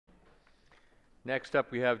Next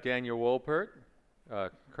up, we have Daniel Wolpert,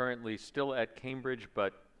 currently still at Cambridge,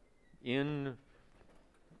 but in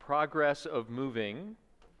progress of moving,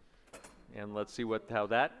 and let's see how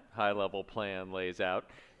that high-level plan lays out,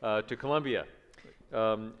 to Columbia.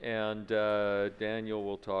 Daniel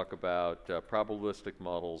will talk about probabilistic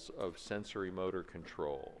models of sensorimotor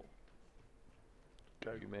control.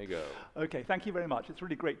 You may go. Okay, thank you very much. It's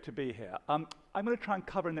really great to be here. I'm going to try and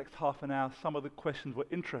cover in the next half an hour some of the questions we're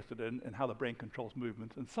interested in how the brain controls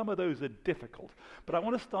movement, and some of those are difficult. But I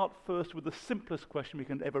want to start first with the simplest question we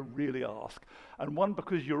can ever really ask, and one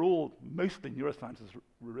because you're all, mostly neuroscientists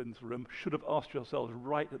in this room, should have asked yourselves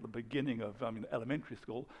right at the beginning of elementary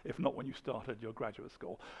school, if not when you started your graduate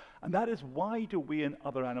school. And that is, why do we and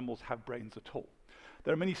other animals have brains at all?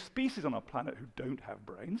 There are many species on our planet who don't have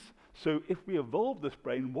brains, so if we evolved this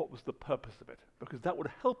brain, what was the purpose of it? Because that would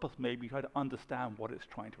help us maybe try to understand what it's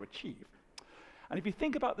trying to achieve. And if you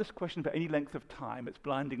think about this question for any length of time, it's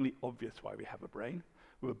blindingly obvious why we have a brain.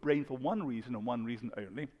 We have a brain for one reason and one reason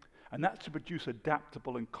only, and that's to produce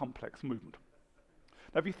adaptable and complex movement.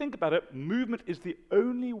 Now, if you think about it, movement is the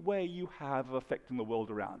only way you have of affecting the world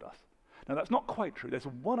around us. Now, that's not quite true. There's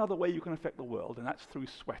one other way you can affect the world, and that's through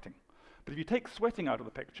sweating. But if you take sweating out of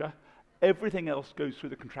the picture, everything else goes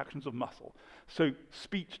through the contractions of muscle. So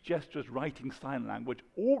speech, gestures, writing, sign language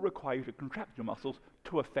all require you to contract your muscles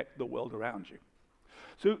to affect the world around you.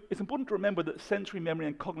 So it's important to remember that sensory, memory,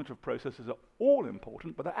 and cognitive processes are all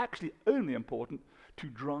important, but they're actually only important to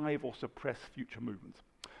drive or suppress future movements.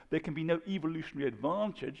 There can be no evolutionary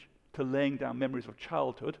advantage to laying down memories of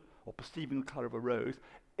childhood or perceiving the color of a rose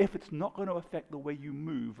if it's not going to affect the way you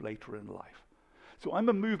move later in life. So I'm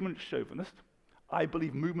a movement chauvinist. I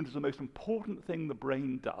believe movement is the most important thing the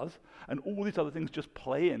brain does, and all these other things just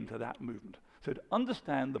play into that movement. So to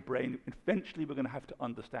understand the brain, eventually we're going to have to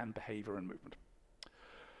understand behavior and movement.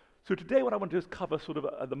 So today what I want to do is cover sort of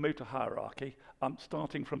the motor hierarchy,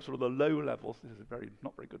 starting from sort of the low levels. This is a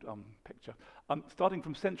not very good picture. Starting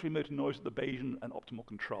from sensory motor noise at the Bayesian and optimal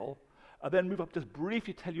control. I'll then move up, just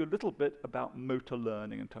briefly tell you a little bit about motor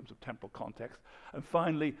learning in terms of temporal context, and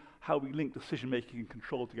finally, how we link decision-making and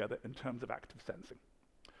control together in terms of active sensing.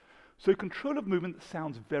 So control of movement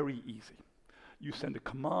sounds very easy. You send a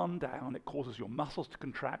command down, it causes your muscles to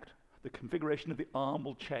contract, the configuration of the arm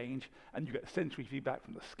will change, and you get sensory feedback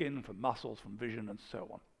from the skin, from muscles, from vision, and so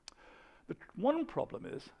on. The one problem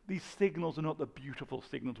is, these signals are not the beautiful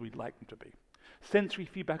signals we'd like them to be. Sensory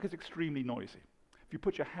feedback is extremely noisy. If you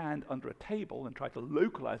put your hand under a table and try to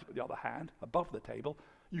localize it with the other hand above the table,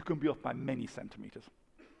 you can be off by many centimeters.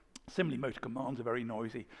 Similarly, motor commands are very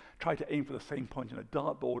noisy. Try to aim for the same point on a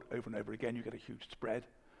dartboard over and over again, you get a huge spread.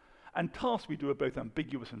 And tasks we do are both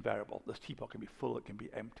ambiguous and variable. This teapot can be full, it can be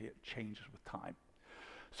empty, it changes with time.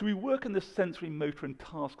 So we work in this sensory, motor, and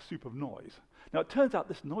task soup of noise. Now, it turns out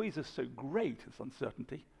this noise is so great, this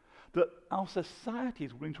uncertainty, that our society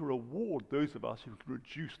is willing to reward those of us who can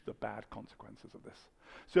reduce the bad consequences of this.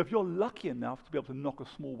 So if you're lucky enough to be able to knock a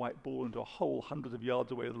small white ball into a hole hundreds of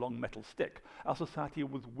yards away with a long metal stick, our society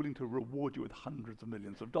was willing to reward you with hundreds of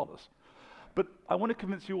millions of dollars. But I want to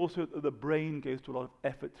convince you also that the brain goes to a lot of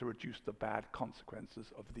effort to reduce the bad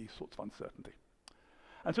consequences of these sorts of uncertainty.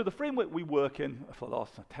 And so the framework we work in for the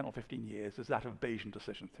last 10 or 15 years is that of Bayesian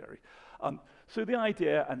decision theory. So the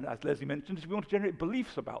idea, and as Leslie mentioned, is we want to generate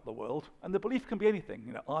beliefs about the world, and the belief can be anything.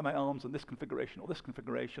 You know, are my arms in this configuration or this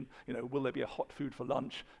configuration? You know, will there be a hot food for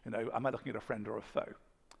lunch? You know, am I looking at a friend or a foe?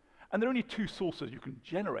 And there are only two sources you can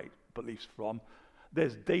generate beliefs from.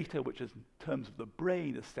 There's data, which is in terms of the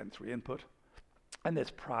brain as sensory input, and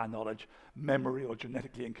there's prior knowledge, memory, or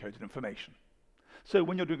genetically encoded information. So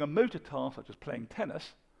when you're doing a motor task, such as playing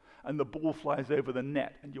tennis, and the ball flies over the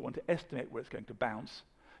net and you want to estimate where it's going to bounce,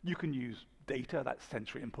 you can use data, that's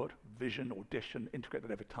sensory input, vision, audition, integrate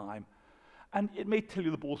that over time. And it may tell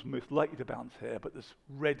you the ball's most likely to bounce here, but this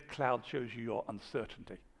red cloud shows you your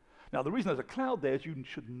uncertainty. Now, the reason there's a cloud there is you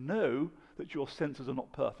should know that your sensors are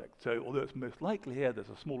not perfect. So although it's most likely here, there's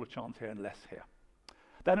a smaller chance here and less here.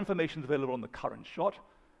 That information is available on the current shot,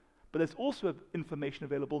 but there's also information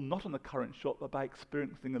available not on the current shot, but by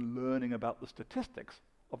experiencing and learning about the statistics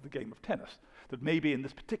of the game of tennis. That maybe in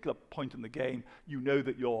this particular point in the game, you know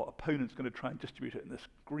that your opponent's going to try and distribute it in this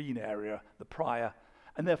green area, the prior,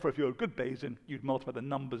 and therefore if you're a good Bayesian, you'd multiply the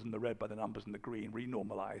numbers in the red by the numbers in the green,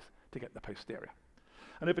 renormalize to get the posterior.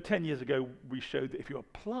 And over 10 years ago, we showed that if you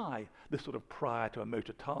apply this sort of prior to a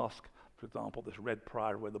motor task, for example, this red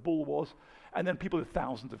prior where the ball was, and then people did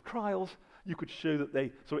thousands of trials, you could show that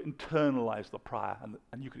they sort of internalize the prior,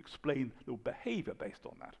 and you could explain the behavior based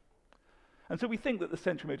on that. And so we think that the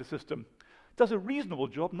sensory motor system does a reasonable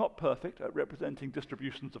job, not perfect, at representing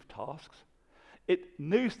distributions of tasks. it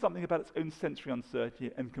knows something about its own sensory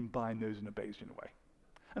uncertainty and combine those in a Bayesian way.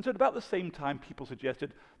 And so at about the same time, people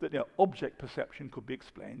suggested that object perception could be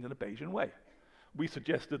explained in a Bayesian way. We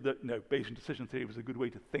suggested that Bayesian decision theory was a good way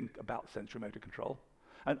to think about sensorimotor control.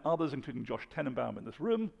 And others, including Josh Tenenbaum in this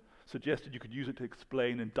room, suggested you could use it to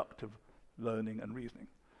explain inductive learning and reasoning.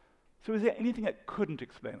 So is there anything it couldn't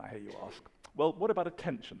explain, I hear you ask? Well, what about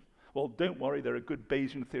attention? Well, don't worry, there are good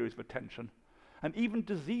Bayesian theories of attention. And even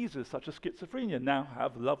diseases such as schizophrenia now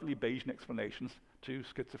have lovely Bayesian explanations to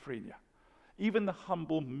schizophrenia. Even the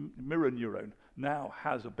humble mirror neuron now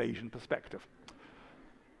has a Bayesian perspective.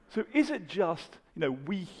 So is it just,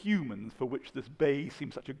 we humans for which this Bayes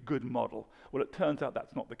seems such a good model? Well, it turns out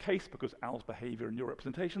that's not the case because Al's behavior and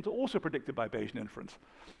neurorepresentations are also predicted by Bayesian inference.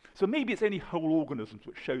 So maybe it's only whole organisms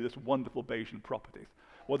which show this wonderful Bayesian properties.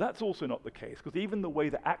 Well, that's also not the case because even the way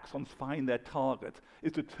that axons find their target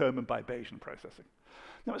is determined by Bayesian processing.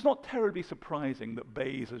 Now, it's not terribly surprising that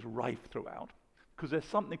Bayes is rife throughout because there's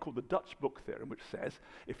something called the Dutch book theorem which says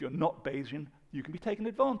if you're not Bayesian, you can be taken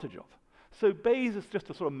advantage of. So Bayes is just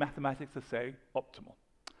a sort of mathematics to say optimal.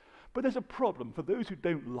 But there's a problem for those who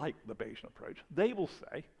don't like the Bayesian approach. They will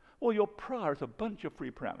say, well, your prior is a bunch of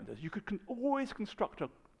free parameters. You could always construct an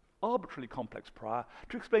arbitrarily complex prior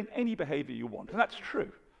to explain any behavior you want, and that's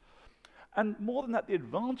true. And more than that, the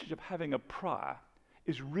advantage of having a prior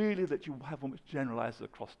is really that you have one which generalizes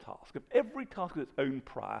across tasks. If every task has its own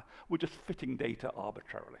prior, we're just fitting data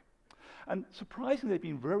arbitrarily. And surprisingly, there have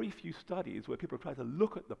been very few studies where people have tried to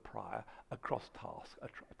look at the prior across tasks.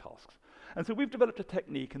 And so we've developed a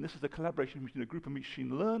technique, and this is a collaboration between a group of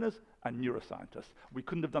machine learners and neuroscientists. We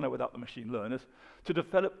couldn't have done it without the machine learners, to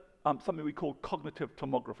develop something we call cognitive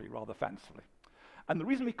tomography, rather fancifully. And the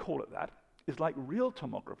reason we call it that is like real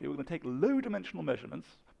tomography, we're going to take low-dimensional measurements,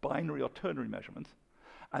 binary or ternary measurements,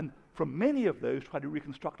 and from many of those try to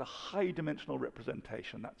reconstruct a high-dimensional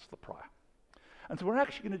representation. That's the prior. And so we're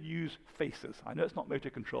actually going to use faces. I know it's not motor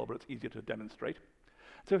control, but it's easier to demonstrate.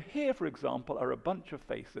 So here, for example, are a bunch of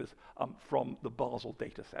faces from the Basel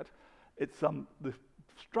data set. It's the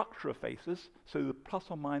structure of faces, so the plus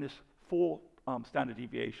or minus 4 standard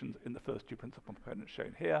deviations in the first 2 principal components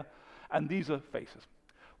shown here, and these are faces.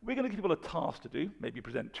 We're going to give people a task to do, maybe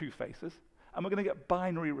present 2 faces, and we're going to get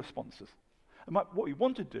binary responses. And what we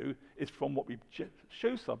want to do is from what we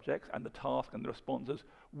show subjects and the task and the responses,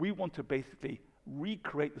 we want to basically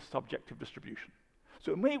recreate the subjective distribution.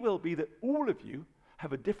 So it may well be that all of you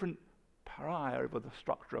have a different prior over the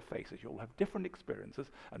structure of faces. You'll have different experiences,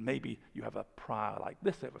 and maybe you have a prior like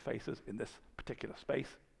this over faces in this particular space.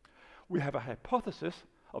 We have a hypothesis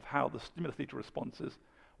of how the stimulus lead to responses.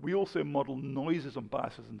 We also model noises and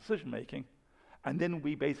biases in decision-making, and then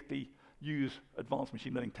we basically use advanced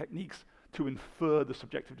machine learning techniques to infer the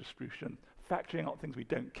subjective distribution, factoring out things we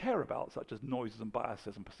don't care about, such as noises and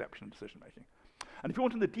biases and perception and decision-making. And if you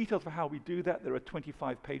want to know the details for how we do that, there are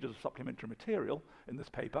 25 pages of supplementary material in this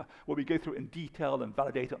paper where we go through it in detail and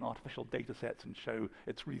validate it on artificial data sets and show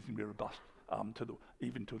it's reasonably robust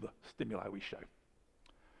even to the stimuli we show.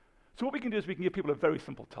 So what we can do is we can give people a very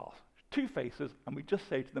simple task, 2 faces, and we just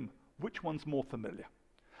say to them, which one's more familiar?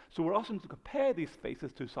 So we're asking them to compare these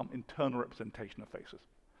faces to some internal representation of faces.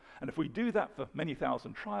 And if we do that for many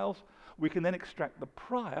thousand trials, we can then extract the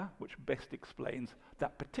prior, which best explains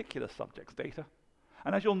that particular subject's data.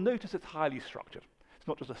 And as you'll notice, it's highly structured. It's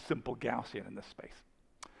not just a simple Gaussian in this space.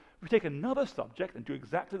 If we take another subject and do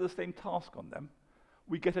exactly the same task on them,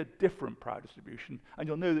 we get a different prior distribution, and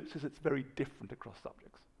you'll know that it's very different across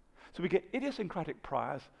subjects. So we get idiosyncratic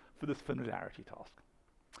priors for this familiarity task.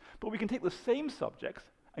 But we can take the same subjects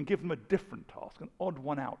and give them a different task, an odd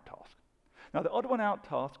one out task. Now, the odd one out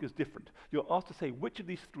task is different. You're asked to say which of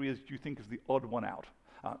these 3 do you think is the odd one out.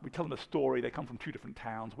 We tell them a story, they come from 2 different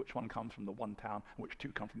towns, which one comes from the one town, and which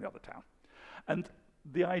 2 come from the other town. And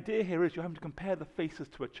the idea here is you're having to compare the faces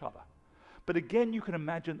to each other. But again, you can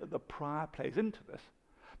imagine that the prior plays into this,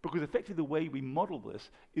 because effectively the way we model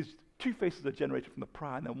this is 2 faces are generated from the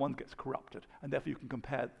prior, and then one gets corrupted, and therefore you can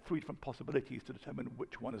compare 3 different possibilities to determine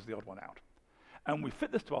which one is the odd one out. And we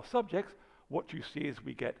fit this to our subjects. What you see is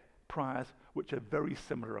we get priors which are very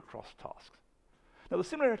similar across tasks. Now, the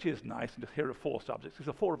similarity is nice, and just here are 4 subjects. These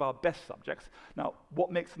are 4 of our best subjects. Now, what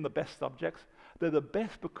makes them the best subjects? They're the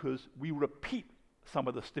best because we repeat some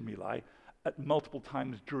of the stimuli at multiple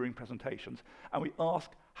times during presentations, and we ask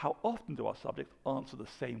how often do our subjects answer the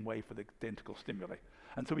same way for the identical stimuli.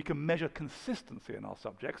 And so we can measure consistency in our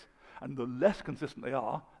subjects, and the less consistent they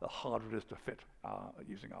are, the harder it is to fit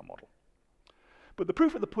using our model. But the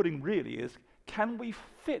proof of the pudding really is, can we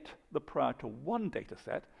fit the prior to one data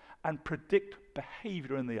set and predict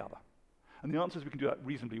behavior in the other? And the answer is we can do that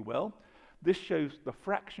reasonably well. This shows the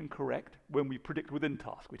fraction correct when we predict within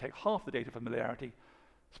task. We take half the data familiarity,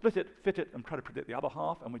 split it, fit it, and try to predict the other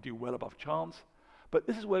half, and we do well above chance. But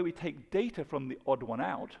this is where we take data from the odd one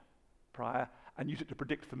out prior and use it to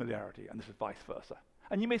predict familiarity, and this is vice versa.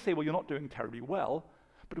 And you may say, well, you're not doing terribly well,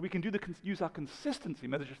 but we can use our consistency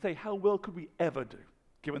measure to say, how well could we ever do,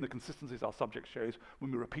 given the consistencies our subject shows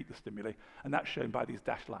when we repeat the stimuli, and that's shown by these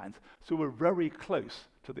dashed lines. So we're very close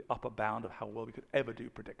to the upper bound of how well we could ever do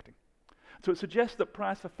predicting. So it suggests that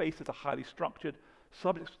priors for faces are highly structured,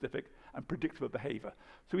 subject-specific, and predictive of behavior.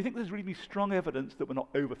 So we think there's really strong evidence that we're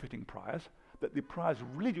not overfitting priors, that the priors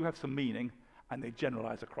really do have some meaning, and they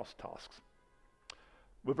generalize across tasks.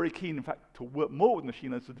 We're very keen, in fact, to work more with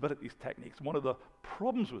machine learners to develop these techniques. One of the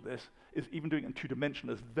problems with this is even doing it in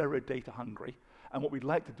two-dimensional is very data hungry, and what we'd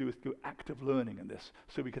like to do is do active learning in this,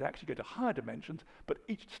 so we could actually go to higher dimensions, but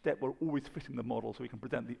each step we're always fitting the model so we can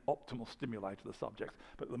present the optimal stimuli to the subject,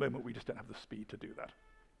 but at the moment we just don't have the speed to do that.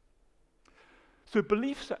 So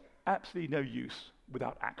beliefs are absolutely no use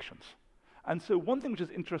without actions. And so one thing which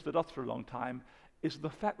has interested us for a long time is the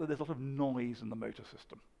fact that there's a lot of noise in the motor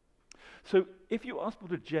system. So if you ask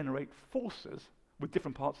people to generate forces with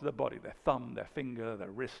different parts of their body, their thumb, their finger,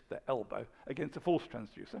 their wrist, their elbow, against a force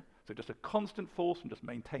transducer, so just a constant force and just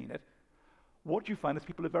maintain it, what you find is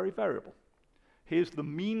people are very variable. Here's the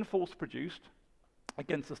mean force produced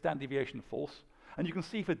against the standard deviation force, and you can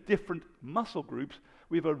see for different muscle groups,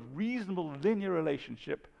 we have a reasonable linear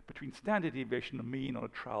relationship between standard deviation and mean on a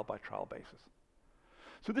trial-by-trial basis.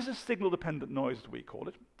 So this is signal-dependent noise, as we call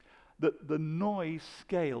it, that the noise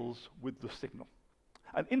scales with the signal.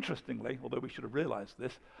 And interestingly, although we should have realized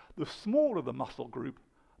this, the smaller the muscle group,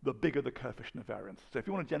 the bigger the coefficient of variance. So if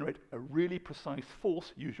you want to generate a really precise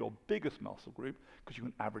force, use your biggest muscle group, because you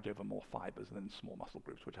can average over more fibers than small muscle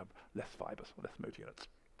groups, which have less fibers or less motor units.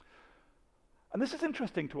 And this is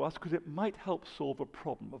interesting to us because it might help solve a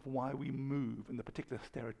problem of why we move in the particular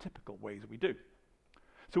stereotypical ways we do.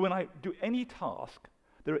 So when I do any task,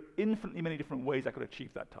 there are infinitely many different ways I could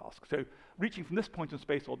achieve that task. So reaching from this point in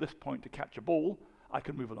space or this point to catch a ball, I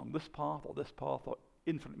can move along this path or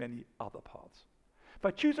infinitely many other paths. If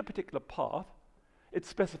I choose a particular path, it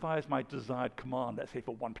specifies my desired command, let's say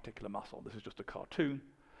for one particular muscle. This is just a cartoon.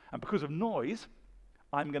 And because of noise,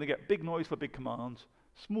 I'm going to get big noise for big commands,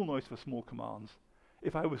 small noise for small commands.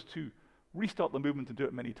 If I was to restart the movement and do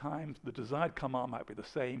it many times, the desired command might be the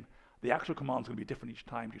same. The actual command is going to be different each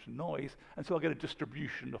time due to noise, and so I'll get a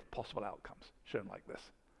distribution of possible outcomes, shown like this.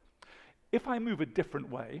 If I move a different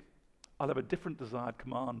way, I'll have a different desired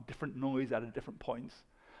command, different noise at different points,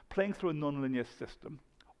 playing through a nonlinear system.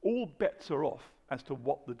 All bets are off as to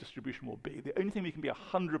what the distribution will be. The only thing we can be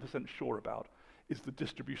 100% sure about is the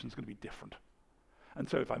distribution is going to be different. And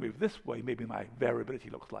so if I move this way, maybe my variability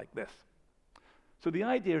looks like this. So the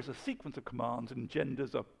idea is a sequence of commands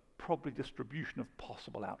engenders a probability distribution of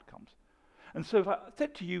possible outcomes. And so if I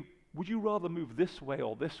said to you, would you rather move this way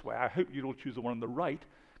or this way? I hope you'd all choose the one on the right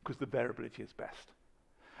because the variability is best.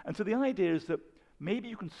 And so the idea is that maybe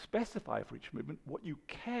you can specify for each movement what you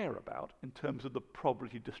care about in terms of the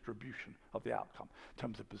probability distribution of the outcome, in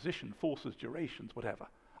terms of position, forces, durations, whatever.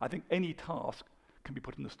 I think any task can be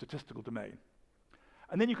put in the statistical domain.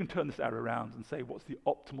 And then you can turn this arrow around and say, what's the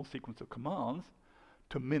optimal sequence of commands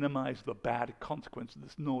to minimize the bad consequence of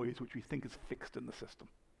this noise which we think is fixed in the system?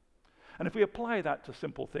 And if we apply that to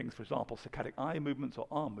simple things, for example, saccadic eye movements or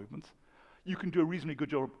arm movements, you can do a reasonably good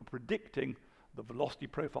job of predicting the velocity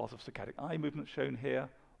profiles of saccadic eye movements shown here,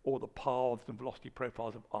 or the paths and velocity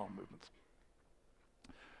profiles of arm movements.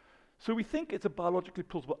 So we think it's a biologically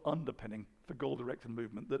plausible underpinning for goal-directed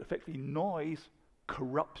movement that effectively noise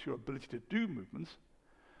corrupts your ability to do movements,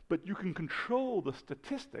 but you can control the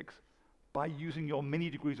statistics by using your many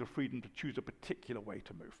degrees of freedom to choose a particular way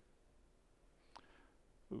to move.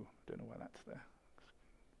 Ooh, don't know why that's there.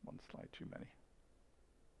 One slide too many.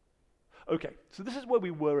 Okay, so this is where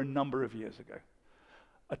we were a number of years ago.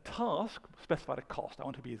 A task specified a cost. I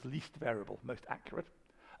want to be as least variable, most accurate.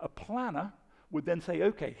 A planner would then say,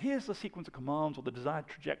 okay, here's the sequence of commands or the desired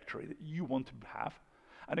trajectory that you want to have,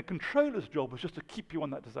 and a controller's job was just to keep you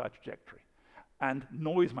on that desired trajectory. And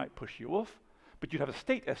noise might push you off, but you'd have a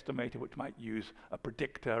state estimator which might use a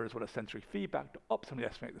predictor as well as sensory feedback to optimally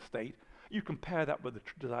estimate the state. You compare that with the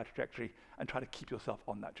desired trajectory and try to keep yourself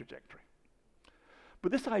on that trajectory.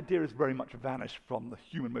 But this idea has very much vanished from the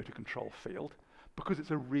human motor control field because it's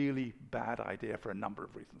a really bad idea for a number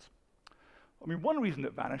of reasons. I mean, one reason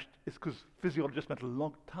it vanished is because physiologists spent a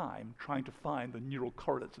long time trying to find the neural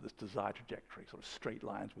correlates of this desired trajectory, sort of straight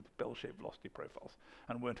lines with bell-shaped velocity profiles,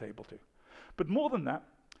 and weren't able to. But more than that,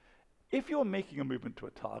 if you're making a movement to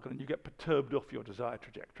a target and you get perturbed off your desired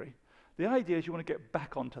trajectory, The idea is you want to get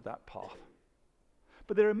back onto that path.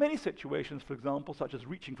 But there are many situations, for example, such as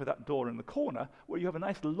reaching for that door in the corner, where you have a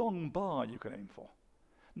nice long bar you can aim for.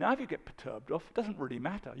 Now, if you get perturbed off, it doesn't really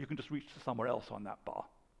matter. You can just reach to somewhere else on that bar.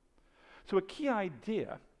 So a key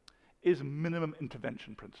idea is minimum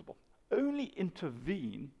intervention principle. Only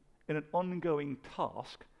intervene in an ongoing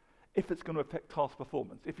task if it's going to affect task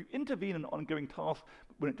performance. If you intervene in an ongoing task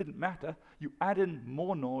when it didn't matter, you add in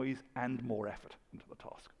more noise and more effort into the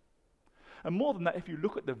task. And more than that, if you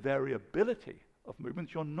look at the variability of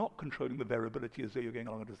movements, you're not controlling the variability as though you're going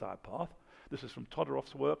along a desired path. This is from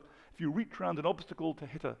Todorov's work. If you reach around an obstacle to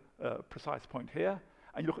hit a precise point here,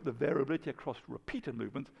 and you look at the variability across repeated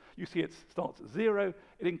movements, you see it starts at 0,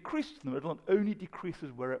 it increases in the middle, and only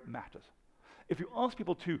decreases where it matters. If you ask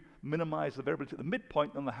people to minimize the variability at the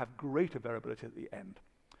midpoint, then they'll have greater variability at the end.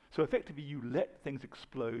 So effectively, you let things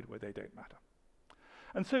explode where they don't matter.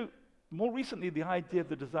 And so, more recently, the idea of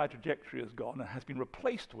the desired trajectory has gone and has been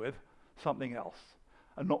replaced with something else,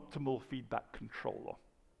 an optimal feedback controller.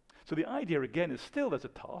 So the idea, again, is still there's a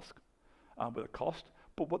task with a cost,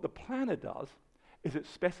 but what the planner does is it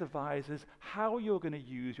specifies how you're going to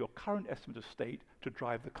use your current estimate of state to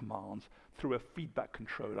drive the commands through a feedback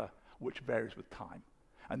controller which varies with time.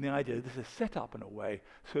 And the idea is this is set up in a way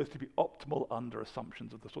so as to be optimal under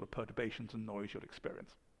assumptions of the sort of perturbations and noise you'll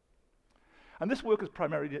experience. And this work is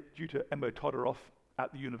primarily due to Emmo Todorov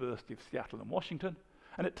at the University of Seattle and Washington,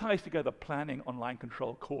 and it ties together planning, online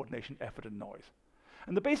control, coordination, effort, and noise.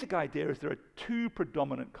 And the basic idea is there are two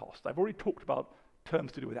predominant costs. I've already talked about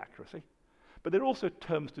terms to do with accuracy, but there are also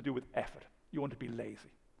terms to do with effort. You want to be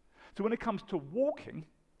lazy. So when it comes to walking,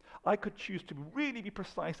 I could choose to really be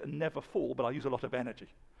precise and never fall, but I'll use a lot of energy.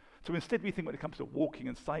 So instead, we think when it comes to walking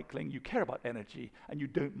and cycling, you care about energy and you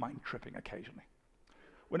don't mind tripping occasionally.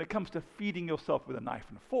 When it comes to feeding yourself with a knife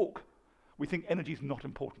and a fork, we think energy is not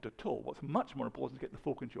important at all. What's much more important is to get the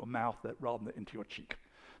fork into your mouth rather than into your cheek.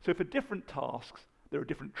 So for different tasks, there are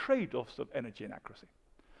different trade-offs of energy and accuracy.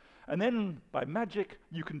 And then, by magic,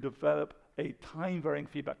 you can develop a time-varying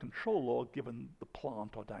feedback control law given the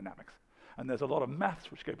plant or dynamics. And there's a lot of maths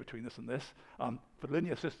which go between this and this. For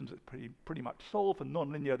linear systems, it's pretty much solved. For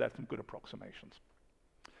non-linear, there's some good approximations.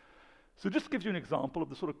 So this gives you an example of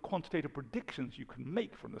the sort of quantitative predictions you can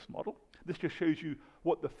make from this model. This just shows you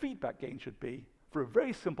what the feedback gain should be for a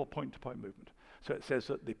very simple point-to-point movement. So it says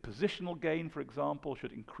that the positional gain, for example,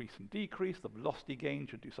 should increase and decrease, the velocity gain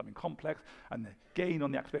should do something complex, and the gain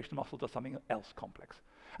on the activation muscle does something else complex.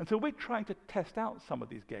 And so we're trying to test out some of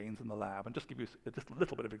these gains in the lab, and just give you just a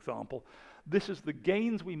little bit of example. This is the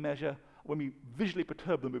gains we measure when we visually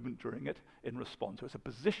perturb the movement during it in response. So it's a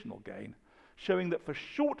positional gain, showing that for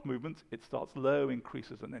short movements, it starts low,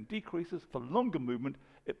 increases, and then decreases. For longer movement,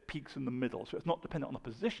 it peaks in the middle. So it's not dependent on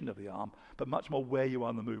the position of the arm, but much more where you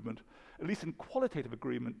are in the movement, at least in qualitative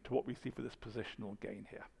agreement to what we see for this positional gain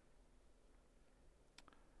here.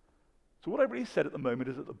 So what I really said at the moment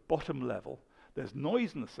is at the bottom level, there's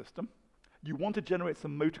noise in the system. You want to generate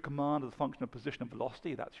some motor command as a function of position and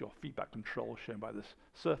velocity. That's your feedback control shown by this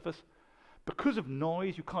surface. Because of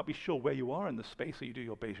noise, you can't be sure where you are in the space, so you do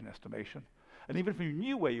your Bayesian estimation. And even if you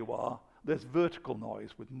knew where you are, there's vertical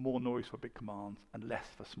noise with more noise for big commands and less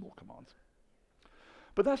for small commands.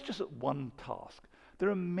 But that's just at one task. There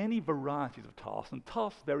are many varieties of tasks, and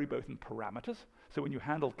tasks vary both in parameters. So when you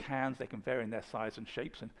handle cans, they can vary in their size and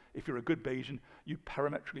shapes, and if you're a good Bayesian, you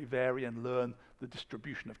parametrically vary and learn the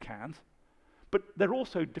distribution of cans. But there are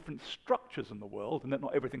also different structures in the world, and that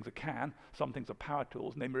not everything's a can. Some things are power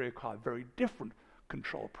tools, and they may require very different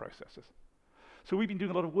control processes. So we've been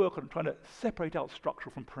doing a lot of work on trying to separate out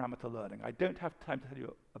structural from parameter learning. I don't have time to tell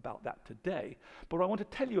you about that today, but what I want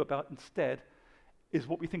to tell you about instead is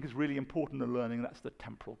what we think is really important in learning, and that's the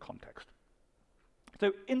temporal context.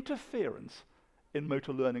 So interference in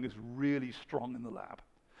motor learning is really strong in the lab.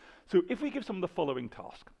 So if we give someone the following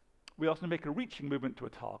task, we ask them to make a reaching movement to a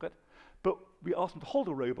target, but we ask them to hold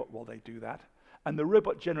a robot while they do that, and the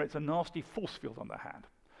robot generates a nasty force field on their hand.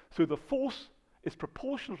 So the force is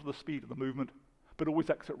proportional to the speed of the movement, but always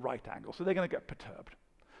acts at right angles, so they're going to get perturbed.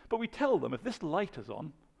 But we tell them if this light is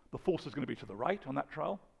on, the force is going to be to the right on that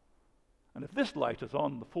trial, and if this light is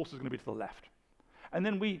on, the force is going to be to the left. And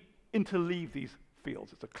then we interleave these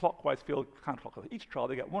fields. It's a clockwise field, counterclockwise. Each trial,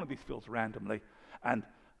 they get one of these fields randomly, and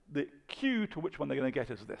the cue to which one they're going to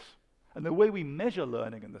get is this. And the way we measure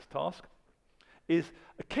learning in this task is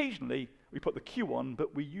occasionally we put the cue on,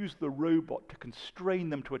 but we use the robot to constrain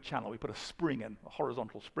them to a channel. We put a spring in, a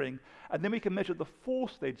horizontal spring, and then we can measure the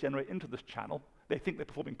force they generate into this channel. They think they're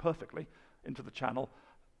performing perfectly into the channel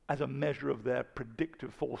as a measure of their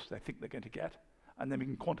predictive force they think they're going to get. and then we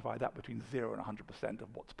can quantify that between 0 and 100% of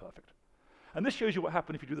what's perfect. And this shows you what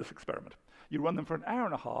happens if you do this experiment. You run them for an hour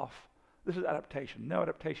and a half. This is adaptation, no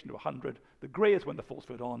adaptation to 100. The gray is when the force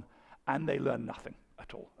field on, and they learn nothing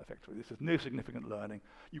at all, effectively. This is no significant learning.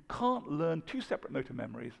 You can't learn two separate motor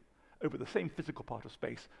memories over the same physical part of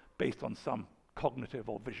space based on some cognitive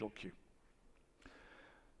or visual cue.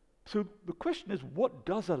 So the question is, what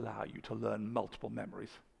does allow you to learn multiple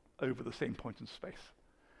memories over the same point in space?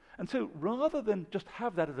 And so rather than just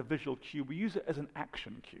have that as a visual cue, we use it as an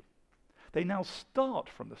action cue. They now start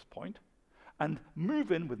from this point and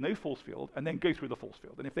move in with no force field and then go through the force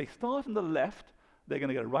field. And if they start on the left, they're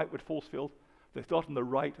going to go rightward force field. If they start on the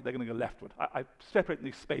right, they're going to go leftward. I separate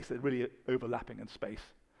these space, they're really overlapping in space.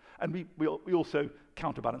 And we also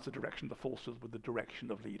counterbalance the direction of the forces with the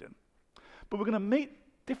direction of lead in. But we're going to make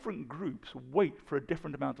different groups wait for a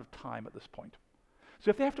different amount of time at this point.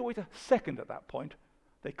 So if they have to wait a second at that point,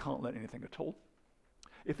 they can't learn anything at all.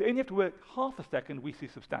 If they only have to wait half a second, we see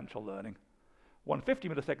substantial learning. 150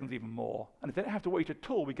 milliseconds even more. And if they don't have to wait at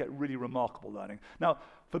all, we get really remarkable learning. Now,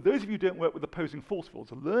 for those of you who don't work with opposing force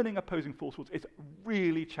fields, learning opposing force fields is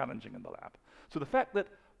really challenging in the lab. So the fact that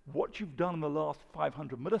what you've done in the last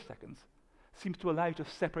 500 milliseconds seems to allow you to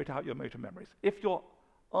separate out your motor memories. If your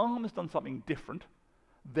arm has done something different,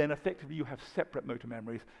 then effectively you have separate motor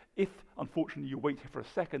memories. If, unfortunately, you wait for a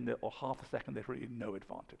second or half a second, there's really no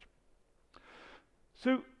advantage.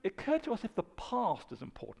 So it occurred to us, if the past is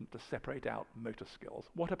important to separate out motor skills,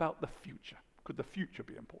 what about the future? Could the future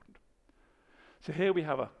be important? So here we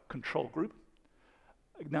have a control group.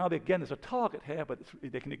 Now, again, there's a target here, but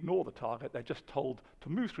they can ignore the target. They're just told to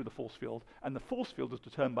move through the force field, and the force field is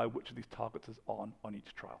determined by which of these targets is on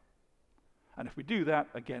each trial. And if we do that,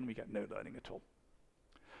 again, we get no learning at all.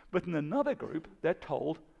 But in another group, they're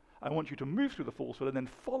told, I want you to move through the force field and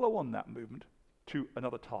then follow on that movement to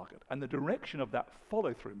another target. And the direction of that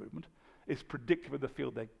follow-through movement is predictive of the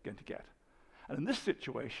field they're going to get. And in this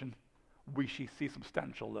situation, we see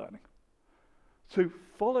substantial learning. So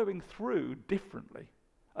following through differently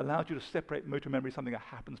allows you to separate motor memory, something that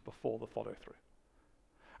happens before the follow-through.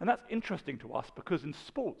 And that's interesting to us because in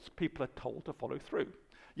sports, people are told to follow through.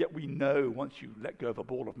 Yet we know once you let go of a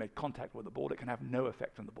ball or have made contact with the ball, it can have no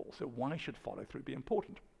effect on the ball. So why should follow-through be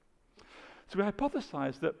important? So we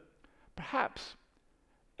hypothesized that perhaps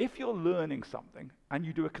if you're learning something and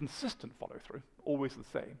you do a consistent follow-through, always the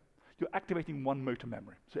same, you're activating one motor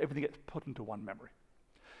memory. So everything gets put into one memory.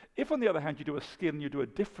 If, on the other hand, you do a skill and you do a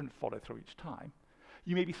different follow-through each time,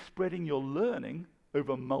 you may be spreading your learning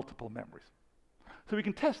over multiple memories. So we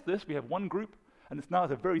can test this. We have one group, and it's now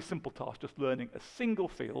a very simple task, just learning a single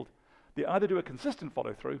field. They either do a consistent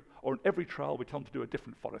follow-through, or in every trial we tell them to do a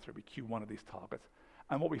different follow-through. We cue one of these targets.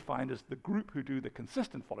 And what we find is the group who do the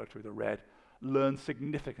consistent follow-through, the red, learn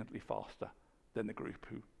significantly faster than the group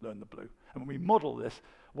who learn the blue. And when we model this,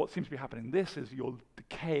 what seems to be happening this is you're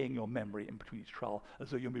decaying your memory in between each trial as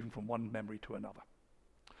though you're moving from one memory to another.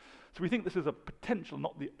 So we think this is a potential,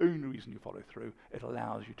 not the only reason you follow through. It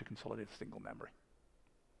allows you to consolidate a single memory.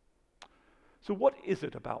 So what is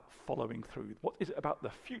it about following through? What is it about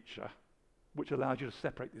the future which allows you to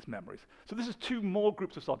separate these memories? So this is two more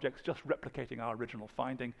groups of subjects just replicating our original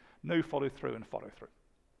finding, no follow-through and follow-through.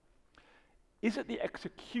 Is it the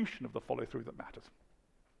execution of the follow-through that matters?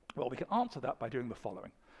 Well, we can answer that by doing the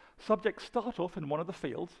following. Subjects start off in one of the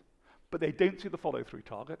fields, but they don't see the follow-through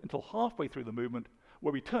target until halfway through the movement,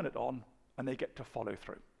 where we turn it on and they get to follow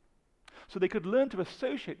through. So they could learn to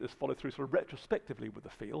associate this follow-through sort of retrospectively with the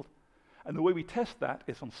field. And the way we test that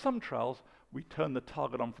is on some trials, we turn the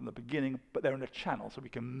target on from the beginning, but they're in a channel, so we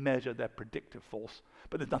can measure their predictive force,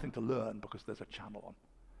 but there's nothing to learn because there's a channel on.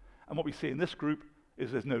 And what we see in this group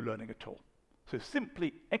is there's no learning at all. So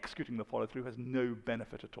simply executing the follow-through has no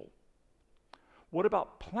benefit at all. What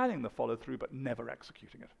about planning the follow-through but never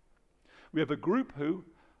executing it? We have a group who,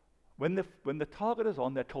 when the target is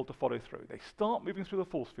on, they're told to follow through. They start moving through the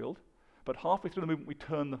force field, but halfway through the movement, we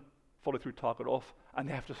turn the follow-through target off, and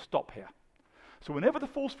they have to stop here. So whenever the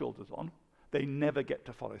force field is on, they never get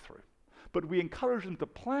to follow through. But we encourage them to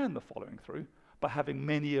plan the following through by having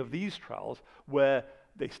many of these trials where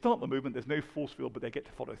they start the movement, there's no force field, but they get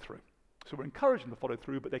to follow through. So we're encouraging them to follow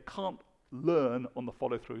through, but they can't learn on the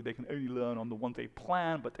follow through. They can only learn on the ones they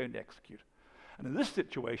plan but don't execute. And in this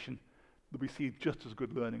situation, we see just as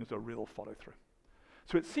good learning as a real follow through.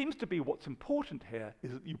 So it seems to be what's important here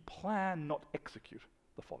is that you plan, not execute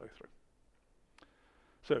the follow through.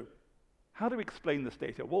 So how do we explain this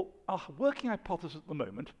data? Well, our working hypothesis at the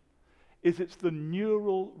moment is it's the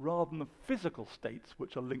neural rather than the physical states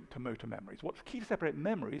which are linked to motor memories. What's key to separate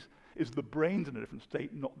memories is the brain's in a different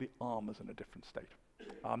state, not the arm is in a different state.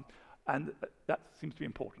 And that seems to be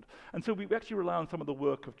important. And so we actually rely on some of the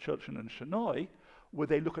work of Churchin and Shenoy, where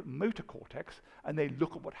they look at motor cortex and they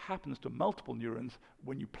look at what happens to multiple neurons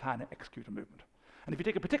when you plan and execute a movement. And if you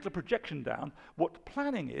take a particular projection down, what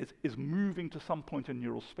planning is moving to some point in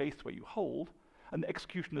neural space where you hold, and the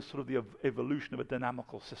execution is sort of the evolution of a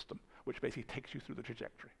dynamical system, which basically takes you through the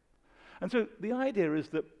trajectory. And so the idea is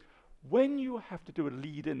that when you have to do a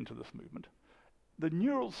lead into this movement, the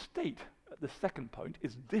neural state at the second point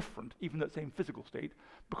is different, even though it's the same physical state,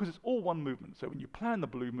 because it's all one movement. So when you plan the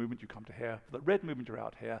blue movement, you come to here. For the red movement, you're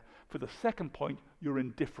out here. For the second point, you're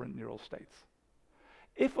in different neural states.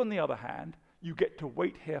 If, on the other hand, you get to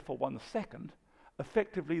wait here for 1 second,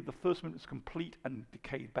 effectively the first movement is complete and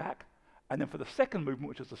decayed back, and then for the second movement,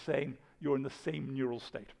 which is the same, you're in the same neural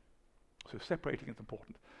state. So separating is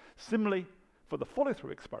important. Similarly, for the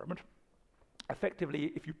follow-through experiment,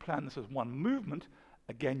 effectively, if you plan this as one movement,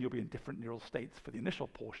 again, you'll be in different neural states for the initial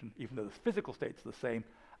portion, even though the physical states are the same,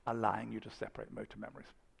 allowing you to separate motor memories.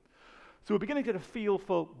 So we're beginning to get a feel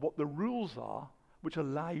for what the rules are, which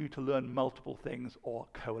allow you to learn multiple things or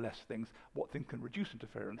coalesce things, what things can reduce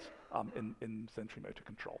interference in sensorimotor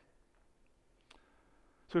control.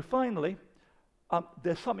 So finally,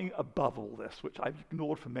 there's something above all this, which I've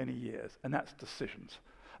ignored for many years, and that's decisions.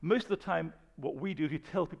 Most of the time, what we do is we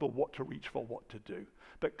tell people what to reach for, what to do.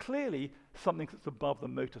 But clearly, something that's above the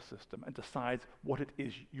motor system and decides what it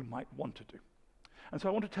is you might want to do. And so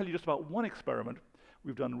I want to tell you just about one experiment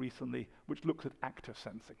we've done recently, which looks at active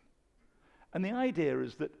sensing. And the idea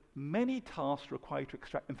is that many tasks require you to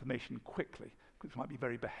extract information quickly, which might be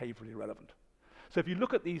very behaviorally relevant. So if you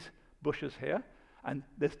look at these bushes here, and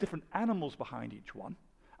there's different animals behind each one,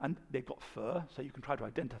 and they've got fur, so you can try to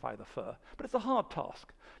identify the fur. But it's a hard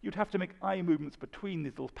task. You'd have to make eye movements between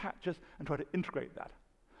these little patches and try to integrate that.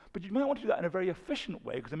 But you might want to do that in a very efficient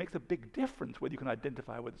way, because it makes a big difference whether you can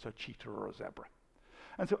identify whether it's a cheetah or a zebra.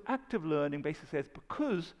 And so active learning basically says,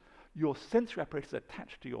 because your sensory apparatus is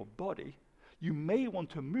attached to your body, you may want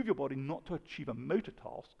to move your body not to achieve a motor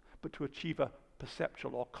task, but to achieve a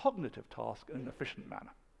perceptual or cognitive task in an efficient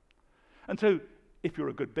manner. And so if you're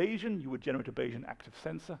a good Bayesian, you would generate a Bayesian active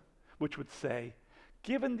sensor, which would say,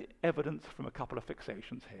 given the evidence from a couple of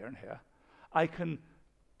fixations here and here, I can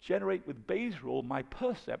generate with Bayes' rule my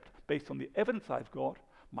percept based on the evidence I've got,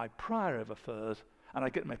 my prior over furs, and I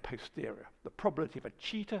get my posterior, the probability of a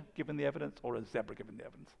cheetah given the evidence or a zebra given the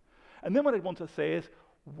evidence. And then what I want to say is,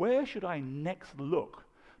 where should I next look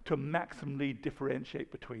to maximally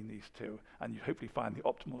differentiate between these two? And you hopefully find the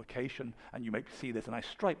optimal location, and you may see there's a nice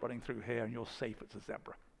stripe running through here, and you're safe, it's a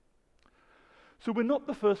zebra. So we're not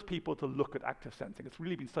the first people to look at active sensing. It's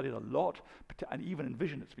really been studied a lot, and even in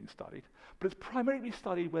vision it's been studied. But it's primarily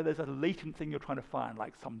studied where there's a latent thing you're trying to find,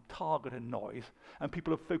 like some target and noise, and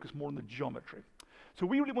people have focused more on the geometry. So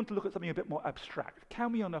we really want to look at something a bit more abstract.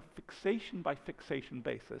 Can we, on a fixation by fixation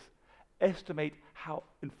basis, estimate how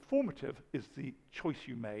informative is the choice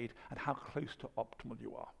you made and how close to optimal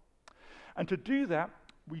you are? And to do that,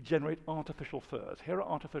 we generate artificial furs. Here are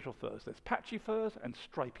artificial furs. There's patchy furs and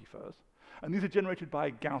stripy furs. And these are generated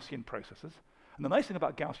by Gaussian processes. And the nice thing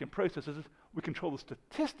about Gaussian processes is we control the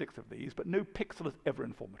statistics of these, but no pixel is ever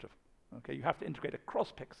informative. Okay, you have to integrate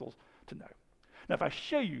across pixels to know. Now, if I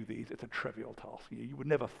show you these, it's a trivial task. You would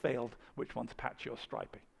never fail which one's patchy or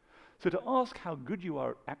stripy. So to ask how good you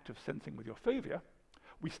are at active sensing with your fovea,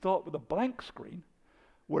 we start with a blank screen.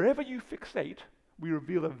 Wherever you fixate, we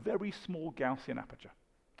reveal a very small Gaussian aperture.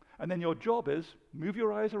 And then your job is move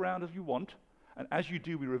your eyes around as you want, and as you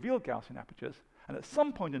do, we reveal Gaussian apertures, and at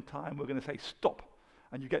some point in time, we're going to say stop,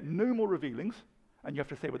 and you get no more revealings, and you have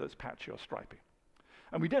to say whether it's patchy or stripy.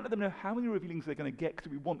 And we don't let them know how many revealings they're going to get,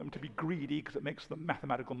 because we want them to be greedy, because it makes the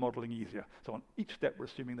mathematical modeling easier. So on each step, we're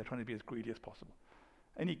assuming they're trying to be as greedy as possible.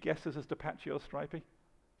 Any guesses as to patchy or stripy?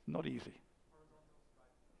 Not easy.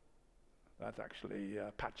 That's actually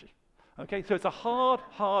patchy. Okay, so it's a hard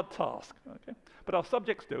task. Okay, but our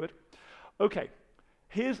subjects do it. Okay,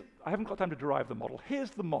 I haven't got time to derive the model.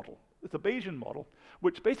 Here's the model. It's a Bayesian model,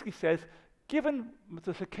 which basically says, given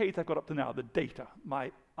the saccades I've got up to now, the data,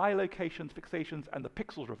 my eye locations, fixations, and the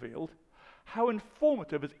pixels revealed, how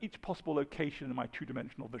informative is each possible location in my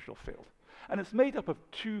two-dimensional visual field? And it's made up of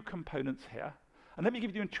two components here. And let me give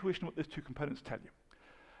you the intuition of what those two components tell you.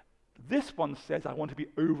 This one says I want to be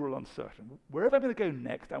overall uncertain. Wherever I'm going to go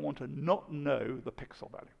next, I want to not know the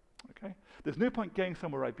pixel value. Okay? There's no point going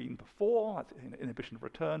somewhere I've been before, that's inhibition of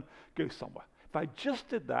return, go somewhere. If I just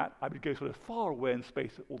did that, I would go sort of far away in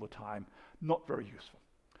space all the time, not very useful.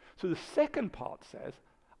 So the second part says,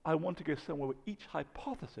 I want to go somewhere where each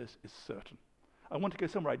hypothesis is certain. I want to go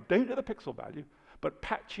somewhere I don't know the pixel value, but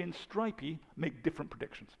patchy and stripy make different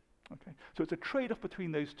predictions. Okay? So it's a trade-off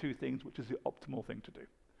between those two things, which is the optimal thing to do.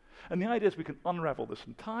 And the idea is we can unravel this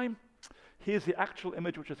in time. Here's the actual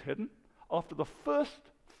image which is hidden. After the first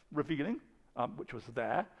revealing, which was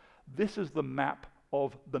there, this is the map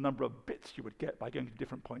of the number of bits you would get by going to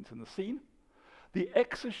different points in the scene. The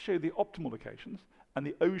X's show the optimal locations, and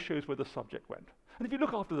the O shows where the subject went. And if you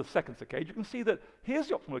look after the second saccade, you can see that here's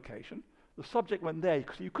the optimal location. The subject went there,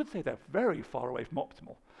 so you could say they're very far away from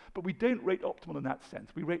optimal. But we don't rate optimal in that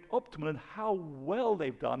sense. We rate optimal in how well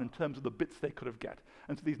they've done in terms of the bits they could have get.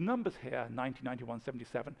 And so these numbers here, 90, 91,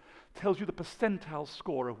 77, tells you the percentile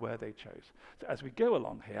score of where they chose. So as we go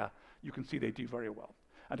along here, you can see they do very well.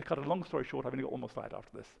 And to cut a long story short, I've only got one more slide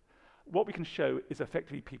after this. What we can show is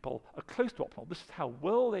effectively people are close to optimal. This is how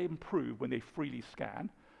well they improve when they freely scan.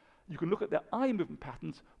 You can look at their eye movement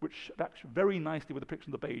patterns, which match very nicely with the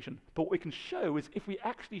prediction of the Bayesian. But what we can show is if we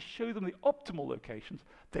actually show them the optimal locations,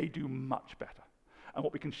 they do much better. And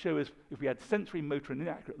what we can show is if we had sensory, motor, and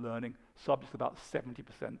inaccurate learning, subjects about 70%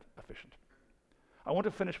 efficient. I want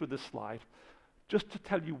to finish with this slide just to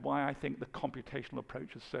tell you why I think the computational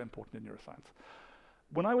approach is so important in neuroscience.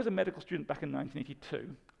 When I was a medical student back in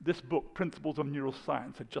 1982, this book, Principles of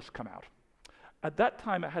Neuroscience, had just come out. At that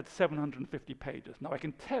time, it had 750 pages. Now, I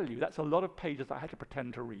can tell you that's a lot of pages that I had to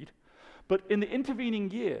pretend to read. But in the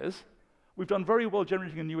intervening years, we've done very well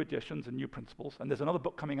generating new editions and new principles, and there's another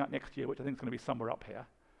book coming out next year, which I think is going to be somewhere up here.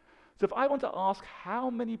 So if I want to ask how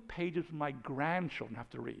many pages would my grandchildren have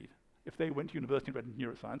to read if they went to university and read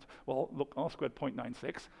neuroscience, well, look, R squared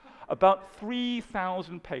 0.96, about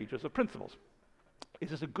 3,000 pages of principles. Is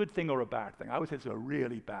this a good thing or a bad thing? I would say it's a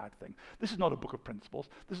really bad thing. This is not a book of principles.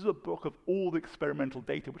 This is a book of all the experimental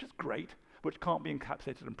data, which is great, which can't be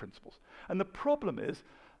encapsulated in principles. And the problem is,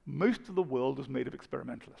 most of the world is made of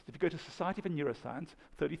experimentalists. If you go to Society for Neuroscience,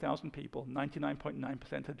 30,000 people,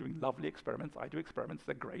 99.9% are doing lovely experiments. I do experiments,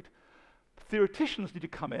 they're great. Theoreticians need to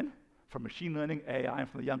come in from machine learning, AI, and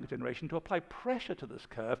from the younger generation to apply pressure to this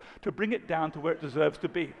curve to bring it down to where it deserves to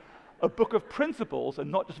be. A book of principles and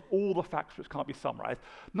not just all the facts which can't be summarized,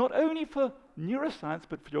 not only for neuroscience,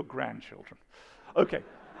 but for your grandchildren. Okay,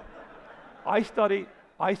 I study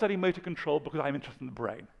motor control because I'm interested in the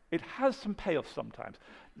brain. It has some payoffs sometimes.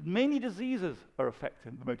 Many diseases are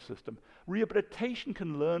affecting the motor system. Rehabilitation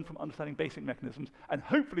can learn from understanding basic mechanisms, and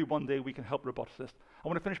hopefully one day we can help roboticists. I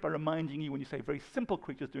want to finish by reminding you when you say very simple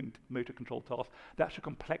creatures doing motor control tasks, the actual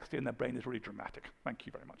complexity in their brain is really dramatic. Thank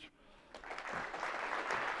you very much.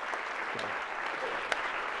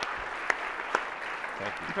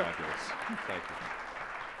 Thank you, fabulous. Thank you.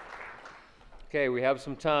 Okay, we have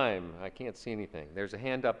some time. I can't see anything. There's a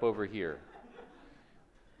hand up over here.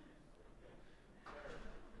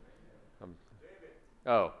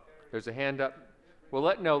 Oh, there's a hand up. Well,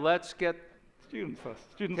 let's get students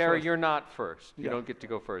first. Students Terry, first. you're not first. You Yeah. don't get to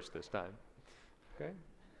go first this time. Okay.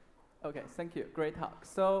 Okay, thank you. Great talk.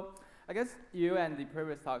 So I guess you and the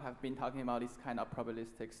previous talk have been talking about this kind of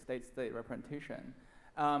probabilistic state-state representation.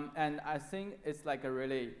 And I think it's like a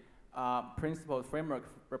really principled framework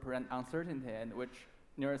represent uncertainty, and which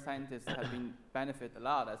neuroscientists have been benefit a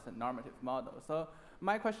lot as a normative model. So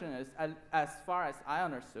my question is, as far as I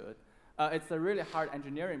understood, it's a really hard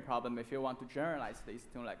engineering problem if you want to generalize this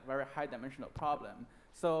to like very high dimensional problem.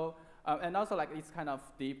 So, and also like it's kind of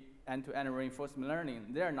deep end-to-end reinforcement learning.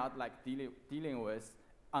 They're not like dealing with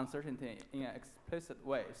uncertainty in an explicit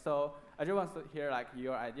way. So I just want to hear like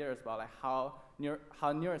your ideas about like how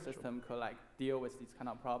neurosystem could like deal with this kind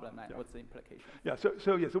of problem and what's the implication. Yeah, so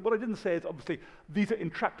what I didn't say is obviously these are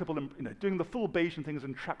intractable, doing the full Bayesian thing is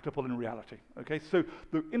intractable in reality, okay? So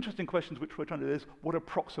the interesting questions which we're trying to do is what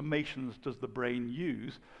approximations does the brain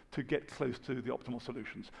use to get close to the optimal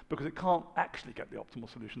solutions? Because it can't actually get the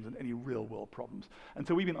optimal solutions in any real world problems. And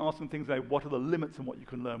so we've been asking things like what are the limits and what you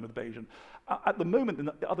can learn with Bayesian. At the moment,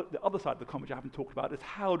 the other side of the coin which I haven't talked about is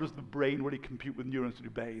how does the brain really compute with neurons to do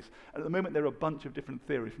Bayes? And at the moment there are a bunch of different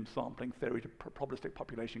theories, from sampling theory to probabilistic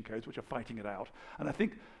population codes, which are fighting it out. And I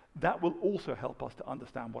think that will also help us to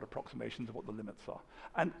understand what approximations and what the limits are.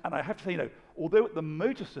 And I have to say, although at the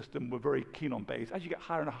motor system we're very keen on Bayes, as you get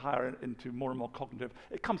higher and higher into more and more cognitive,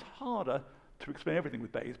 it comes harder to explain everything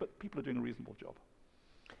with Bayes, but people are doing a reasonable job.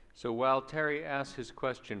 So while Terry asks his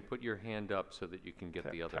question, put your hand up so that you can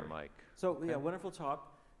get the other Terry. mic. So, Okay. yeah, wonderful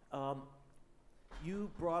talk.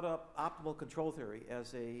 You brought up optimal control theory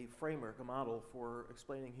as a framework, a model for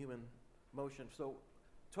explaining human motion. So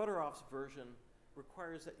Todorov's version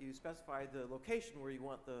requires that you specify the location where you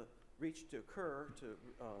want the reach to occur to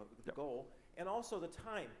the goal, and also the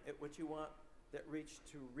time at which you want that reach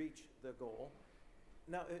to reach the goal.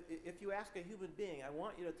 Now, if you ask a human being, I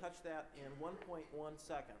want you to touch that in 1.1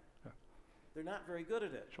 second. they're not very good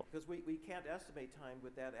at it Sure. because we can't estimate time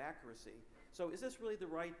with that accuracy. So is this really the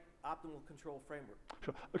right optimal control framework?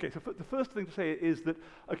 Sure. Okay, so the first thing to say is that,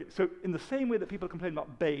 okay, so in the same way that people complain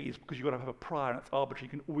about Bayes, because you've got to have a prior and it's arbitrary,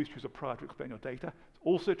 you can always choose a prior to explain your data. It's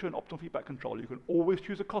also true in optimal feedback control. You can always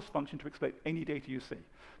choose a cost function to explain any data you see.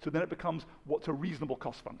 So then it becomes what's a reasonable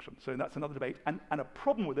cost function. So that's another debate. And a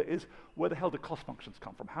problem with it is, where the hell do cost functions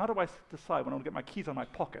come from? How do I decide when I want to get my keys on my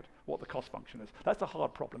pocket what the cost function is? That's a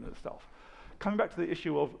hard problem in itself. Coming back to the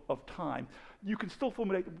issue of time, you can still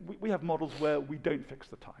formulate, we have models where we don't fix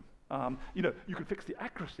the time. You know, you can fix the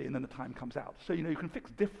accuracy and then the time comes out. So, you know, you can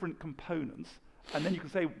fix different components and then you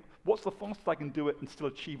can say, what's the fastest I can do it and still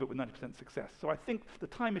achieve it with 90% success? So I think the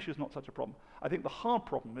time issue is not such a problem. I think the hard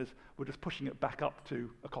problem is we're just pushing it back up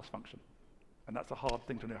to a cost function. And that's a hard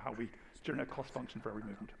thing to know, how we generate a cost function for every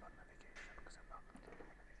movement.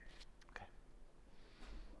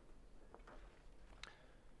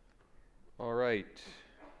 All right.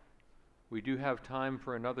 We do have time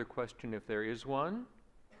for another question if there is one.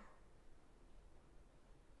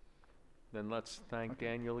 Then let's thank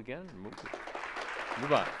Daniel again and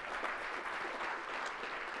move on.